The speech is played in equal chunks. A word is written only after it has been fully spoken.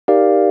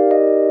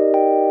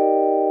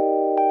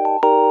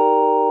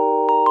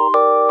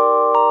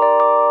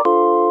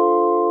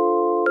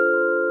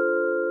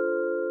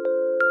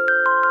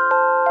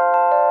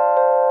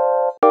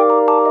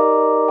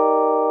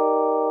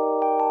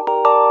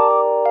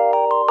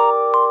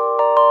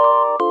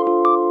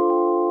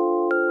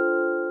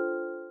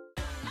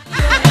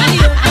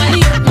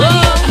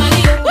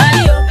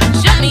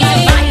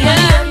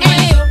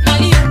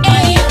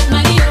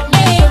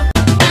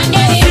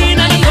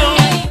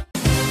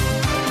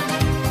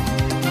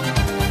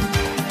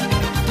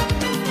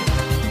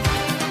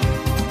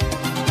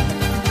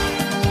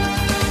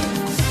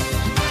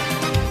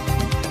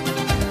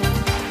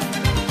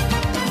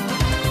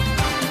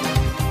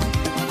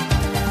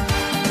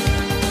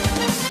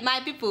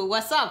people,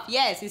 what's up?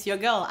 Yes, it's your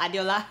girl,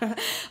 Adeola.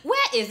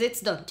 Where is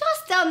it done?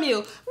 Just tell me,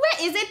 where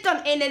is it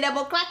done in a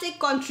democratic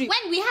country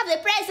when we have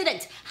a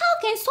president? How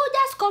can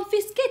soldiers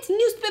confiscate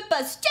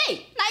newspapers?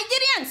 Jay,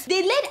 Nigerians,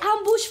 they laid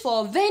ambush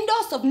for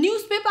vendors of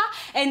newspaper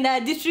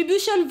and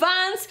distribution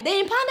vans, the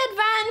impounded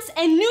vans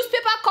and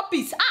newspaper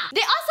copies.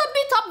 They also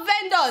beat up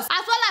vendors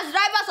as well as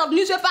drivers of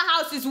newspaper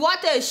houses.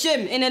 What a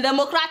shame in a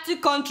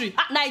democratic country.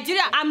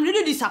 Nigeria, I'm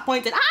really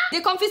disappointed.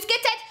 They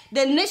confiscated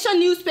the Nation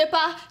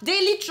newspaper,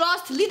 Daily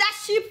Trust,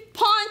 Leadership,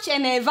 Punch,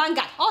 and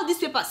Vanguard. All these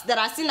papers that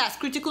are seen as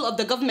critical of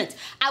the government.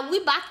 Are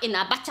we back in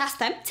Abacha's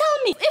time?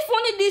 Tell me, if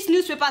one of these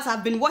newspapers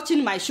have been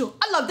watching my show,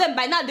 all of them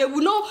by now, they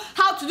will know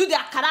how to do their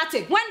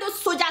karate. When those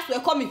soldiers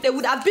were coming, they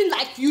would have been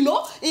like, you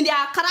know, in their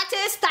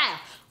karate style.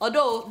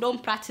 Although,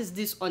 don't practice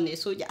this on a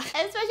soldier.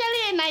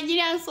 Especially a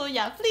Nigerian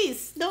soldier.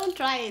 Please, don't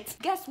try it.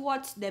 Guess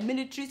what the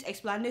military's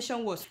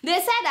explanation was? They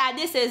said that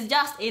this is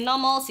just a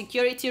normal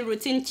security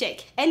routine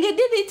check. And they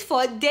did it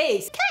for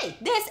days. Hey,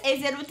 this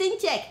is a routine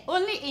check.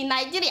 Only in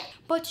Nigeria.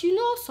 But you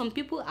know, some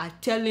people are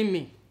telling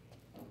me.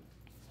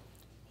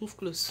 Move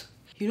close.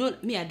 You know,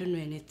 me, I don't know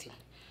anything.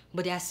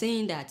 But they are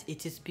saying that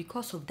it is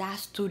because of that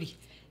story.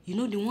 You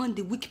know, the one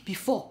the week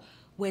before.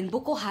 When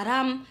Boko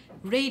Haram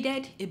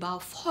raided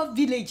about 4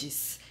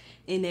 villages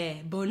in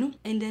Borno,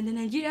 and then the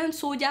Nigerian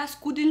soldiers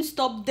couldn't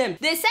stop them.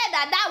 They said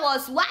that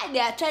was why they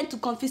are trying to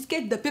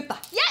confiscate the paper.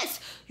 Yes,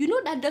 you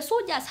know that the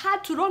soldiers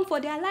had to run for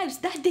their lives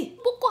that day.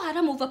 Boko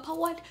Haram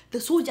overpowered the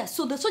soldiers,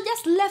 so the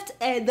soldiers left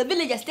the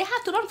villages. They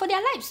had to run for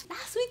their lives.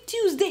 Last week,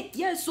 Tuesday.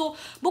 Yes, so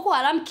Boko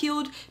Haram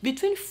killed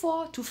between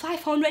 400 to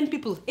 500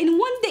 people in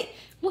one day.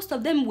 Most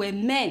of them were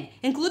men,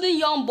 including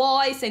young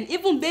boys and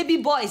even baby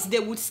boys. They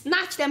would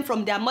snatch them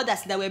from their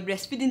mothers that were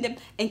breastfeeding them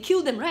and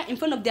kill them right in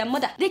front of their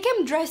mother. They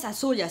came dressed as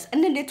soldiers,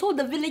 and then they told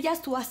the villagers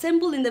to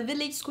assemble in the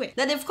village square,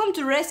 that they've come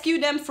to rescue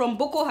them from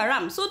Boko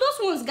Haram. So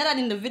those ones gathered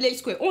in the village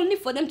square only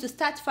for them to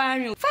start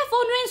firing.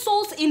 500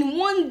 souls in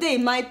one day,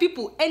 my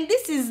people. And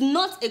this is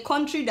not a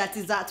country that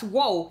is at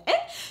war.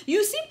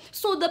 You see,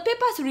 so the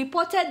papers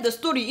reported the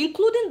story,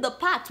 including the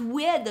part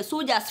where the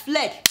soldiers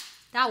fled.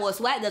 That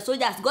was why the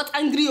soldiers got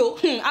angry.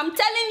 I'm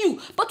telling you.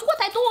 But what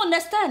I don't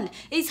understand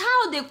is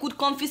how they could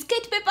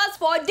confiscate papers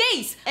for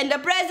days and the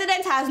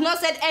president has not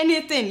said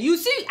anything. You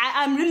see,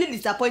 I'm really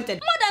disappointed.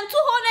 More than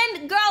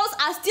 200 girls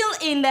are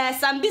still in the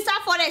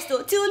Sambisa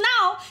forest. Till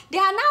now, they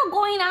are now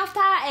going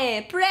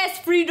after press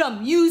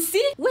freedom. You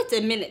see? Wait a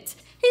minute.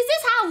 Is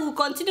this how we'll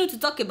continue to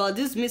talk about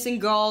these missing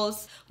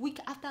girls week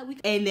after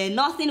week and then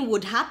nothing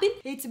would happen?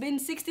 It's been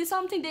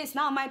 60-something days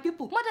now, my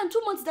people. More than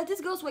 2 months that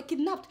these girls were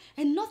kidnapped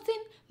and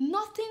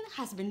nothing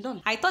has been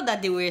done. I thought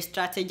that they were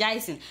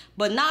strategizing,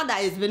 but now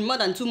that it's been more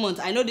than 2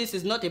 months, I know this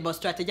is not about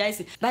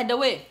strategizing. By the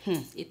way,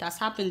 it has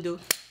happened though.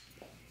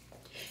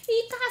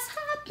 It has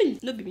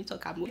happened. No be me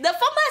talk about. The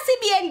former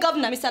CBN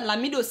governor, Mr.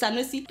 Lamido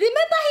Sanusi,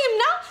 remember him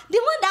now? The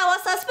one that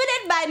was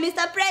suspended by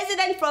Mr.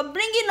 President for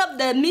bringing up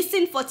the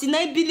missing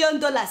 $49 billion.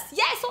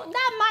 Yes, so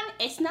that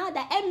man is now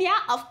the Emir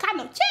of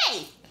Kano.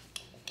 Che!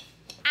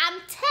 I'm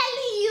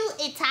telling you,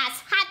 it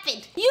has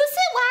happened. You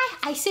see why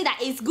I say that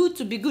it's good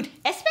to be good,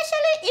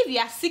 especially if you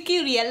are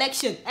seeking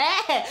re-election.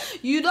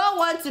 You don't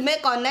want to make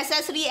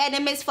unnecessary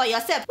enemies for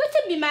yourself. What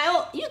to be my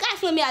own? You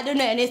guys know me, I don't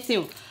know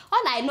anything.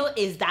 All I know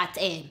is that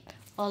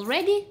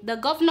already the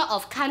governor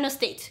of Kano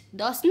State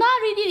does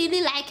not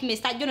really like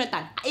Mr.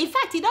 Jonathan. In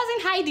fact, he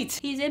doesn't hide it.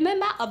 He's a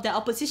member of the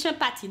opposition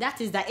party, that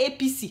is the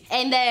APC.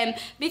 And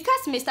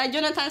because Mr.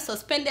 Jonathan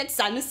suspended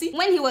Sanusi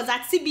when he was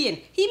at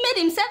CBN, he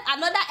made himself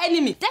another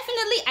enemy.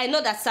 Definitely, I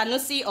know that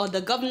Sanusi or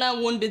the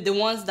governor won't be the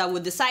ones that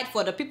will decide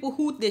for the people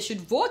who they should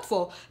vote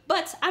for,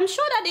 but I'm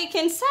sure that they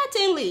can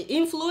certainly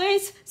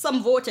influence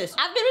some voters.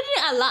 I've been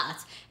reading a lot,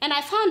 and I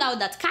found out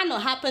that Kano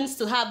happens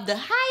to have the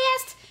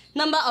highest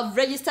number of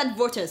registered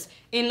voters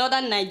in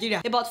northern Nigeria,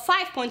 about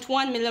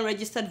 5.1 million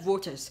registered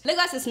voters.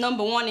 Lagos is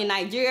number 1 in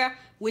Nigeria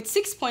with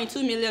 6.2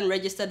 million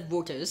registered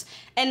voters.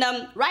 And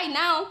right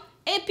now,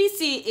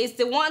 APC is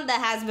the one that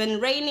has been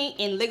reigning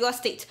in Lagos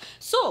State.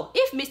 So,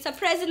 if Mr.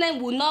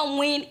 President will not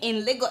win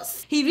in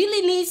Lagos, he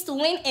really needs to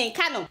win in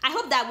Kano. I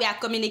hope that we are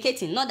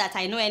communicating, not that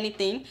I know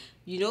anything,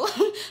 you know,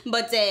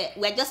 but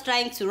we're just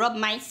trying to rub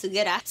minds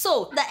together.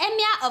 So, the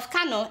Emir of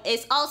Kano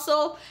is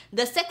also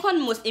the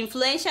second most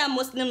influential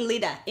Muslim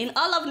leader in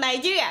all of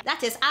Nigeria.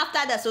 That is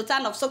after the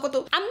Sultan of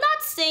Sokoto. I'm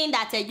not saying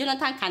that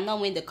Jonathan cannot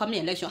win the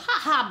coming election.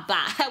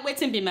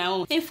 Waiting be my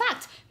own. In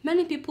fact,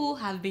 many people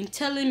have been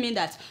telling me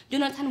that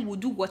Jonathan will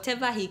do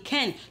whatever he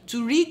can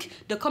to rig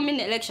the coming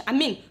election. I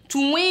mean,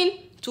 to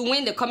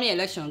win the coming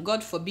election.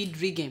 God forbid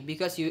rigging,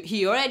 because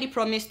he already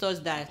promised us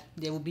that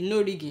there will be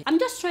no rigging. I'm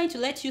just trying to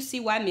let you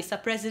see why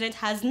Mr. President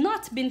has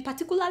not been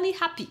particularly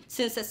happy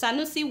since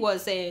Sanusi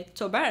was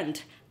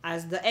turbaned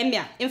as the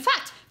Emir. In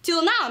fact,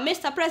 till now,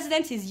 Mr.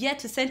 President is yet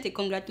to send a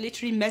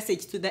congratulatory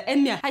message to the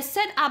Emir. I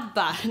said,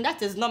 Abba,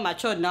 that is not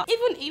mature now.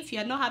 Even if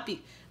you're not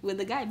happy with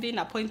the guy being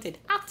appointed,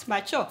 act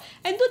mature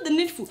and do the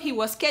needful. He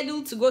was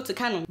scheduled to go to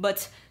Kano,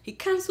 but he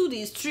cancelled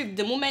his trip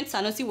the moment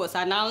Sanusi was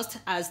announced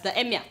as the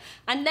Emir.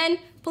 And then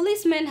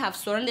policemen have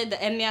surrounded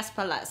the Emir's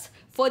palace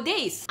for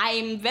days. I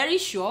am very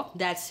sure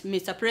that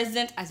Mr.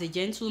 President, as a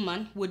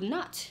gentleman, would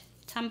not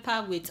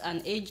tamper with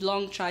an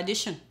age-long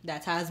tradition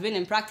that has been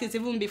in practice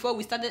even before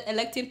we started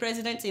electing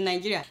presidents in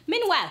Nigeria.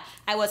 Meanwhile,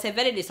 I was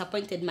very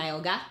disappointed, my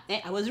oga.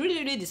 I was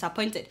really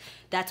disappointed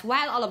that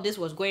while all of this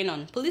was going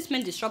on,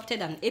 policemen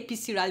disrupted an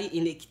APC rally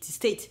in Ekiti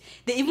State.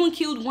 They even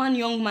killed one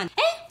young man.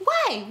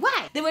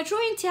 Why? They were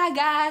throwing tear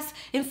gas.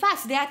 In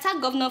fact, they attacked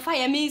Governor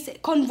Fayemi's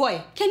convoy.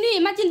 Can you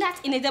imagine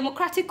that in a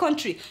democratic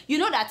country? You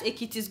know that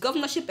Ekiti's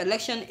governorship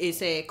election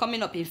is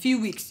coming up in a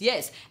few weeks,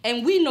 yes.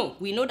 And we know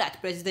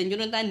that President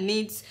Jonathan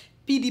needs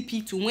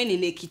PDP to win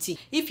in Ekiti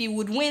if he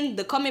would win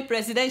the coming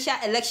presidential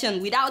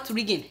election without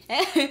rigging.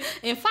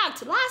 In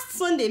fact, last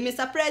Sunday,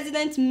 Mr.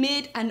 President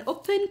made an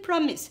open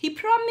promise. He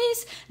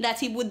promised that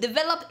he would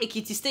develop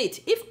Ekiti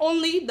State if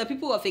only the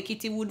people of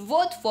Ekiti would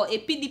vote for a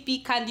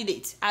PDP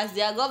candidate as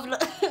their governor.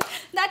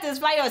 That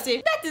is why you're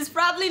saying that is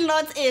probably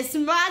not a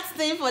smart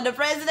thing for the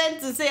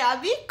president to say.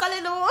 I'll be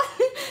calling them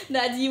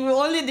that he will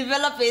only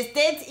develop a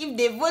state if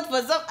they vote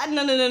for some.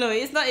 No.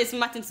 It's not a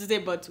smart thing to say,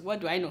 but what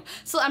do I know?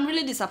 So I'm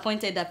really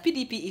disappointed that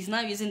PDP is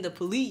now using the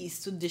police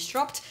to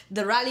disrupt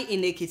the rally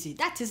in Ekiti.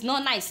 That is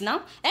not nice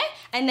now.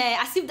 And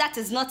as if that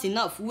is not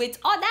enough, with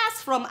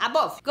orders from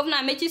above, Governor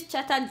Amechi's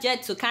chartered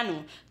jet to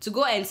Kano to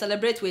go and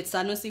celebrate with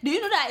Sanusi. Do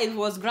you know that it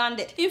was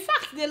grounded? In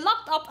fact, they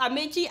locked up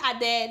Amechi at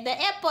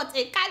the airport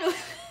in Kano.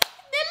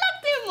 They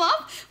locked him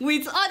up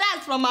with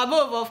orders from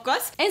above, of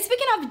course. And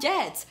speaking of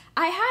jets,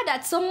 I heard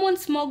that someone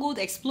smuggled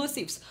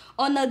explosives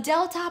on a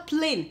Delta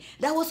plane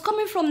that was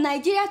coming from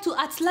Nigeria to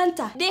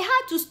Atlanta. They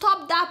had to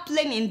stop that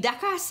plane in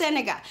Dakar,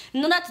 Senegal,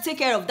 in order to take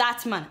care of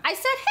that man. I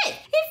said, hey,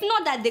 if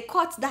not that they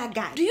caught that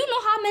guy, do you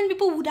know how many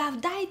people would have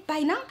died by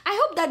now? I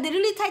hope that they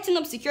really tighten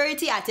up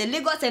security at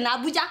Lagos and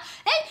Abuja.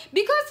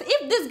 Because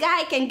if this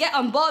guy can get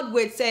on board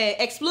with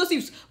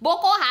explosives,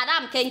 Boko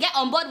Haram can get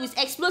on board with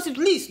explosives.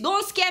 Please,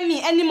 don't scare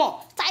me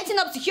anymore. Tighten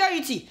up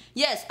security.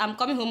 Yes, I'm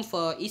coming home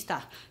for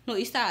Easter. No,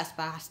 Easter has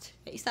passed.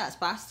 Easter has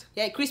passed.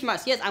 Yeah,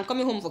 Christmas. Yes, I'm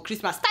coming home for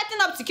Christmas. Tighten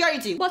up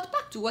security. But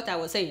back to what I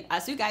was saying.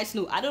 As you guys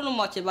know, I don't know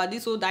much about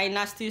this whole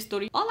dynasty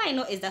story. All I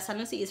know is that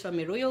Sanusi is from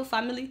a royal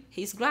family.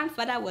 His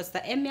grandfather was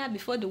the emir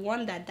before the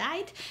one that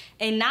died.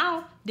 And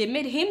now they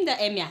made him the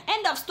emir.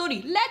 End of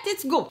story. Let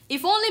it go.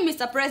 If only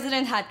Mr.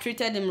 President had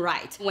treated him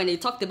right when he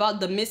talked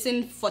about the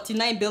missing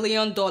 $49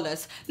 billion,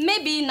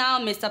 maybe now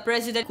Mr.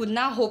 President could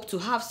now hope to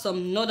have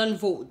some northern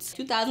votes.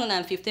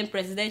 2015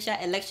 presidential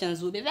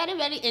elections will be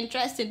very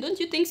interesting, don't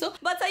you think so?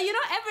 But you know,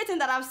 everything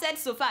that I've said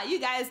so far, you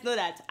guys know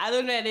that I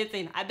don't know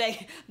anything. I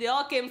beg, they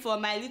all came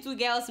from my little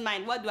girl's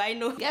mind. What do I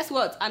know? Guess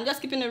what? I'm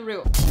just keeping it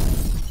real.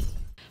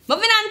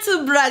 Moving on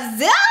to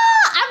Brazil,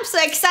 I'm so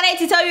excited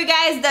to tell you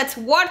guys that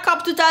World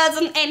Cup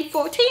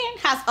 2014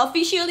 has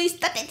officially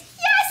started.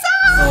 Yes,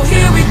 sir! So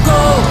here we go.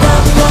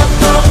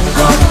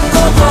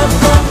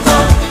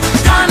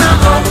 Ghana,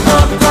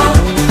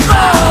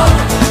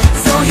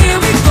 so here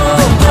we go.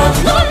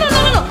 No.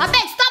 I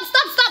beg,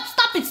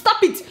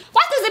 stop it.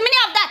 What is the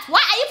meaning of that? Why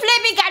are you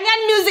playing me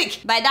Ghanaian music?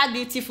 By that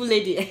beautiful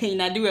lady in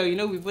Adeola, you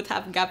know we both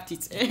have gap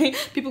teeth.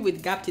 People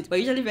with gap teeth, but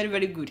usually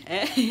very good.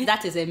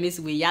 That is a Miss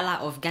Weyala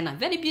of Ghana.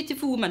 Very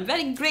beautiful woman,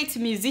 very great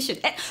musician.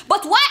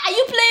 But why are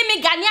you playing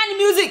me Ghanaian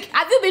music?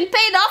 Have you been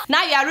paid off?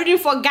 Now you are rooting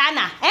for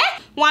Ghana.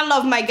 One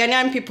love my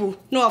Ghanaian people.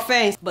 No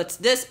offense, but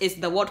this is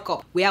the World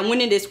Cup. We are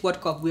winning this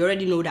World Cup. We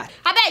already know that.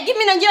 I beg, give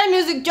me Nigerian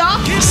music, Joe.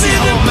 Give me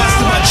the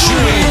power to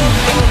win.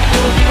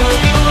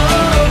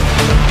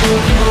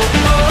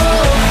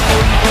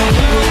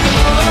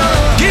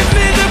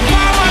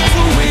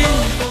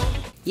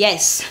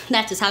 Yes,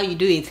 that is how you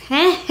do it.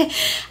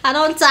 I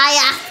don't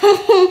tire.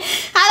 Oh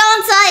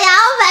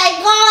my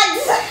god.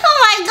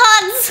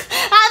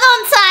 I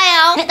don't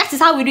tire. That is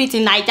how we do it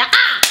in Nigeria.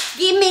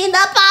 Give me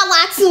the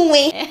power to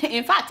win.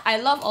 In fact, I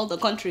love all the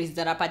countries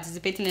that are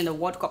participating in the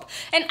World Cup.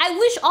 And I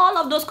wish all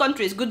of those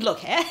countries good luck.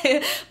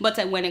 But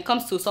when it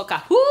comes to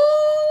soccer,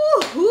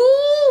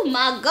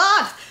 my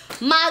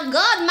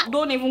god,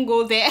 don't even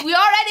go there. We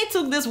already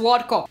took this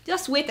World Cup.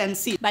 Just wait and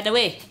see. By the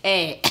way,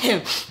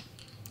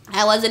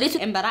 I was a little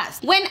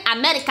embarrassed when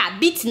America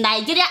beat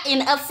Nigeria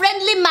in a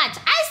friendly match.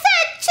 I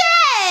said,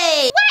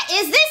 Che, why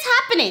is this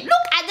happening?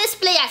 Look at this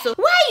player. So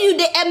why you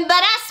they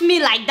embarrass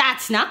me like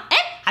that now?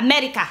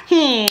 America.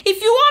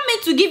 If you want me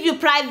to give you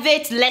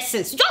private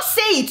lessons, just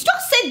say it.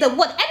 Just say the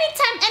word.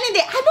 Anytime, any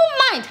day. I don't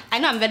mind. I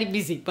know I'm very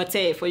busy, but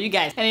for you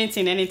guys,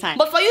 anytime.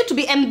 But for you to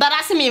be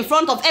embarrassing me in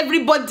front of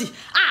everybody,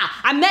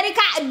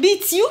 America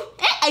beats you,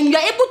 and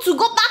you're able to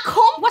go back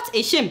home. What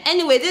a shame.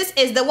 Anyway, this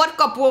is the World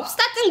Cup.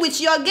 Starting with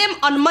your game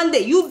on Monday,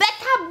 you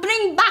better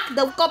bring back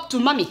the cup to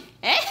mommy.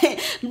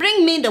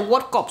 Bring me the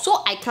World Cup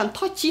so I can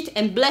touch it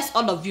and bless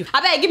all of you.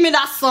 I better give me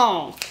that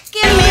song.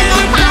 Give me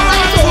the power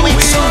to win.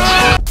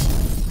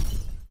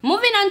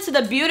 Moving on to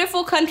the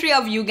beautiful country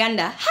of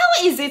Uganda.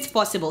 How is it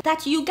possible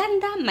that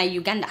Uganda, my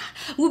Uganda,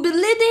 will be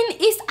leading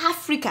East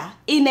Africa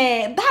in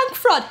a bank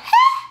fraud?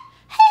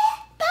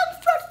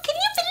 Bank fraud. Can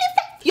you believe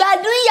that? You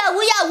are doing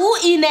yahoo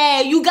in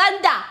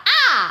Uganda.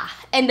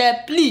 And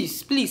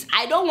please,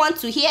 I don't want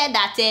to hear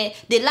that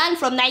they learn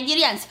from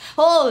Nigerians.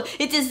 Oh,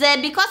 it is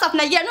because of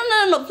Nigeria.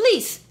 No,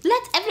 please.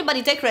 Let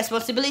everybody take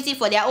responsibility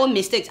for their own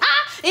mistakes.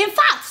 In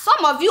fact,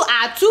 some of you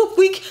are too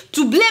quick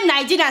to blame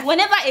Nigerians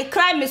whenever a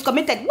crime is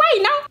committed. Why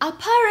now?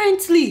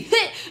 Apparently,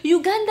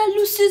 Uganda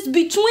loses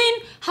between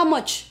how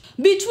much?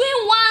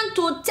 Between $1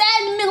 to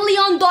 $10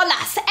 million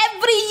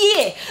every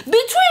year.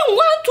 Between 1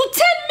 to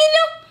 10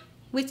 million.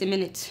 Wait a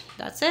minute.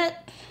 That's it.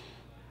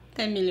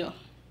 10 million.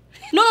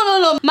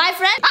 No, my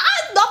friend.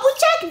 Double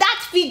check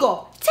that figure.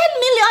 $10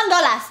 million.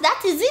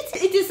 That is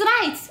it. It is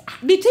right.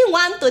 Between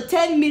 1 to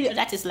 10 million.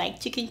 That is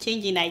like chicken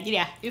change in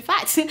Nigeria. In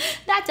fact,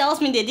 that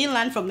tells me they didn't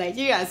learn from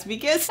Nigerians,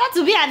 because that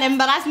would be an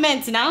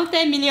embarrassment now.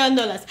 $10 million.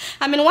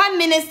 I mean, one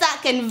minister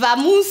can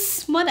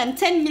vamoose more than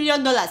 $10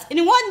 million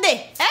in one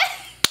day.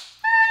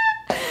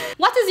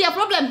 What is your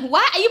problem?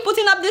 Why are you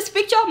putting up this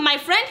picture, my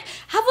friend?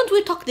 Haven't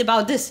we talked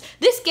about this?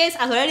 This case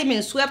has already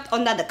been swept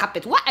under the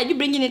carpet. Why are you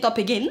bringing it up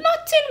again?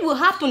 Nothing will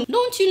happen.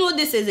 Don't you know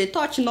this is a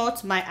touch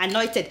not my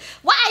anointed?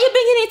 Why are you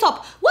bringing it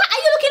up? Why are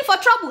you looking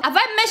for trouble? Have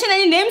I mentioned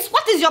any names?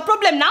 What is your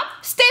problem now?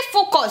 Stay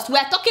focused. We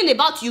are talking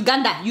about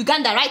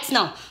Uganda right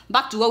now.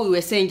 Back to what we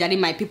were saying, Jani,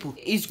 my people.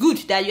 It's good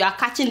that you are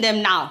catching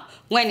them now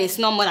when it's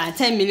not more than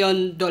 $10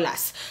 million.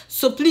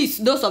 So please,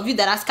 those of you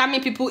that are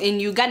scamming people in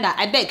Uganda,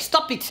 I beg,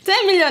 stop it.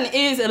 10 million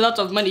is a lot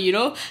of money, you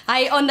know.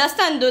 I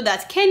understand though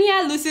that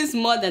Kenya loses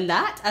more than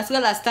that, as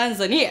well as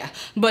Tanzania.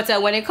 But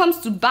when it comes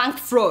to bank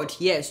fraud,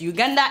 yes,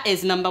 Uganda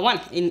is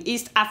 #1 in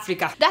East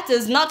Africa. That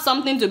is not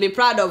something to be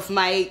proud of,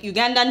 my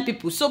Ugandan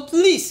people. So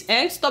please,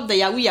 stop the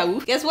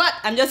yahoo. Guess what?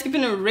 I'm just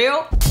keeping it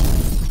real.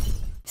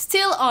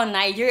 Still on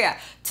Nigeria.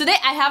 Today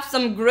I have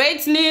some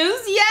great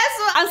news. Yes,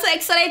 I'm so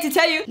excited to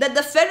tell you that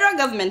the federal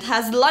government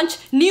has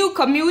launched new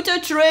commuter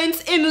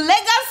trains in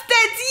Lagos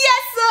State.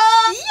 Yes,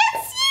 sir.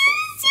 Yes.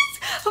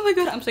 Oh my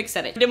god, I'm so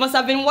excited. They must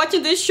have been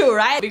watching this show,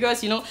 right?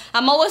 Because, you know,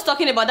 I'm always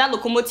talking about that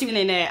locomotive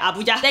in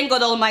Abuja. Thank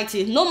God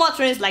Almighty. No more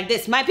trains like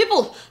this. My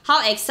people,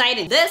 how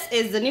exciting. This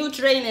is the new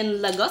train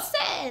in Lagos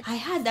State. I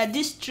heard that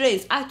these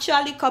trains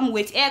actually come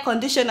with air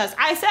conditioners.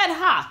 I said,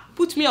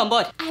 put me on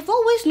board. I've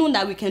always known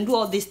that we can do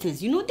all these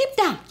things, you know, deep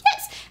down.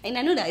 Yes. And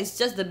I know that it's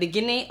just the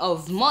beginning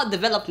of more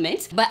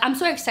development, but I'm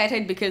so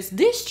excited because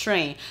this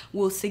train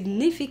will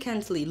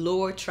significantly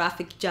lower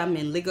traffic jam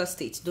in Lagos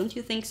State. Don't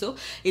you think so?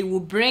 It will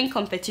bring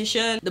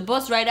competition. The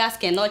bus riders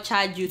cannot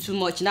charge you too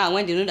much now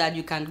when they know that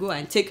you can go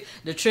and take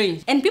the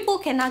train. And people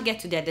cannot get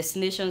to their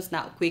destinations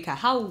now quicker.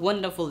 How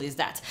wonderful is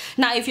that?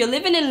 Now, if you're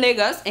living in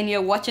Lagos and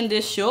you're watching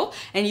this show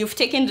and you've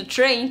taken the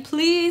train,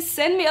 please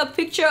send me a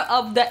picture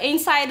of the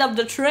inside of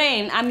the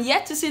train. I'm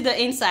yet to see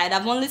the inside.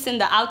 I've only seen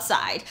the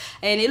outside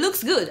and it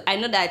looks good. I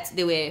know that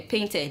they were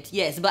painted,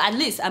 yes, but at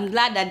least I'm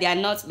glad that they are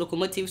not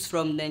locomotives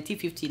from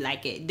 1950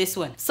 like this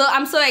one. So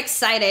I'm so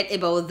excited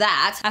about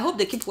that. I hope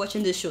they keep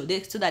watching this show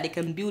so that they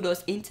can build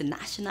us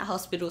international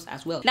hospitals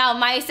as well. Now,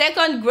 my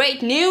second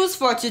great news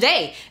for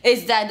today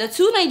is that the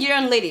 2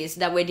 Nigerian ladies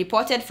that were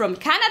deported from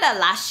Canada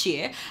last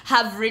year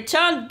have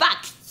returned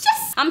back.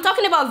 Yes! I'm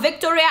talking about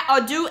Victoria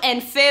Ordu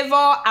and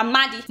Favour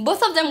Amadi.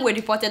 Both of them were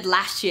deported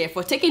last year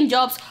for taking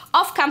jobs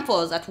off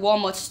campus at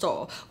Walmart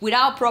store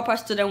without proper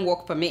student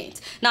work permit.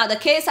 Now, the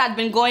case had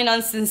been going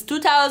on since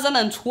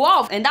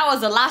 2012 and that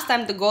was the last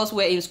time the girls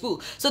were in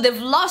school. So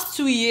they've lost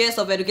 2 years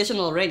of education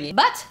already.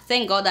 But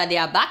thank God that they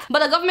are back.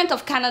 But the government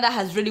of Canada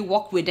has really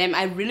worked with them.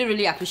 I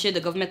really appreciate the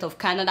government of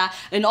Canada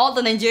and all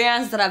the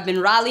Nigerians that have been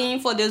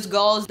rallying for these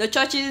girls, the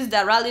churches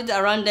that rallied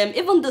around them,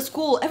 even the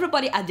school,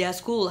 everybody at their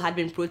school had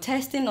been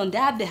protesting on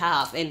their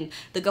behalf, and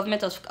the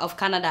government of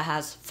Canada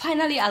has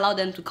finally allowed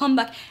them to come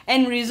back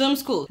and resume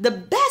school. The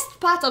best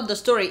part of the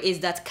story is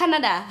that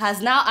Canada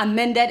has now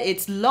amended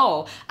its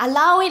law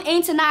allowing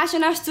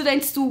international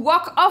students to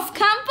work off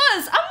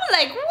campus. I'm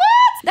like, what?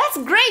 That's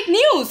great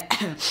news.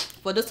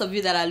 For those of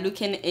you that are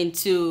looking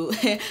into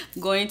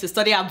going to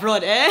study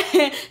abroad,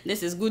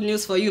 this is good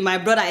news for you, my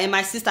brother and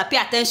my sister. Pay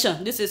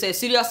attention. This is a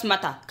serious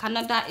matter.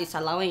 Canada is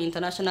allowing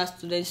international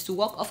students to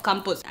work off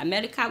campus.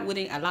 America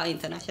wouldn't allow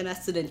international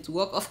students to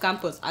work off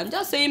campus. I'm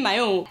just saying my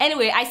own.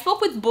 Anyway, I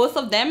spoke with both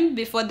of them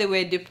before they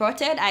were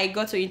deported. I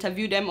got to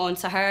interview them on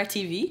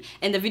SaharaTV,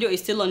 and the video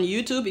is still on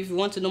YouTube if you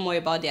want to know more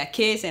about their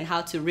case and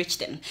how to reach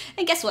them.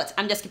 And guess what?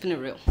 I'm just keeping it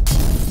real.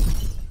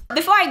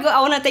 Before I go, I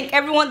want to thank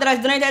everyone that has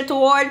donated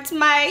towards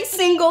my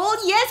single.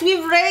 Yes,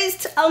 we've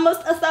raised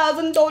almost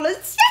 $1,000.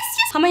 Yes.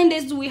 How many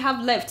days do we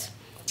have left?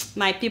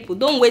 My people,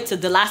 don't wait till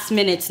the last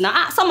minute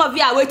now. Some of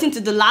you are waiting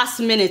to the last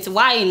minute.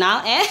 Why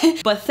now,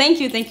 But thank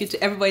you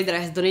to everybody that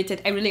has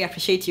donated. I really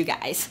appreciate you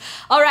guys.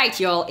 Alright,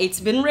 y'all, it's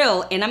been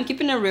real and I'm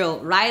keeping it real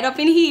right up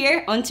in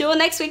here. Until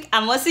next week,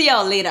 I'm gonna see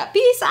y'all later.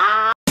 Peace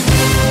out.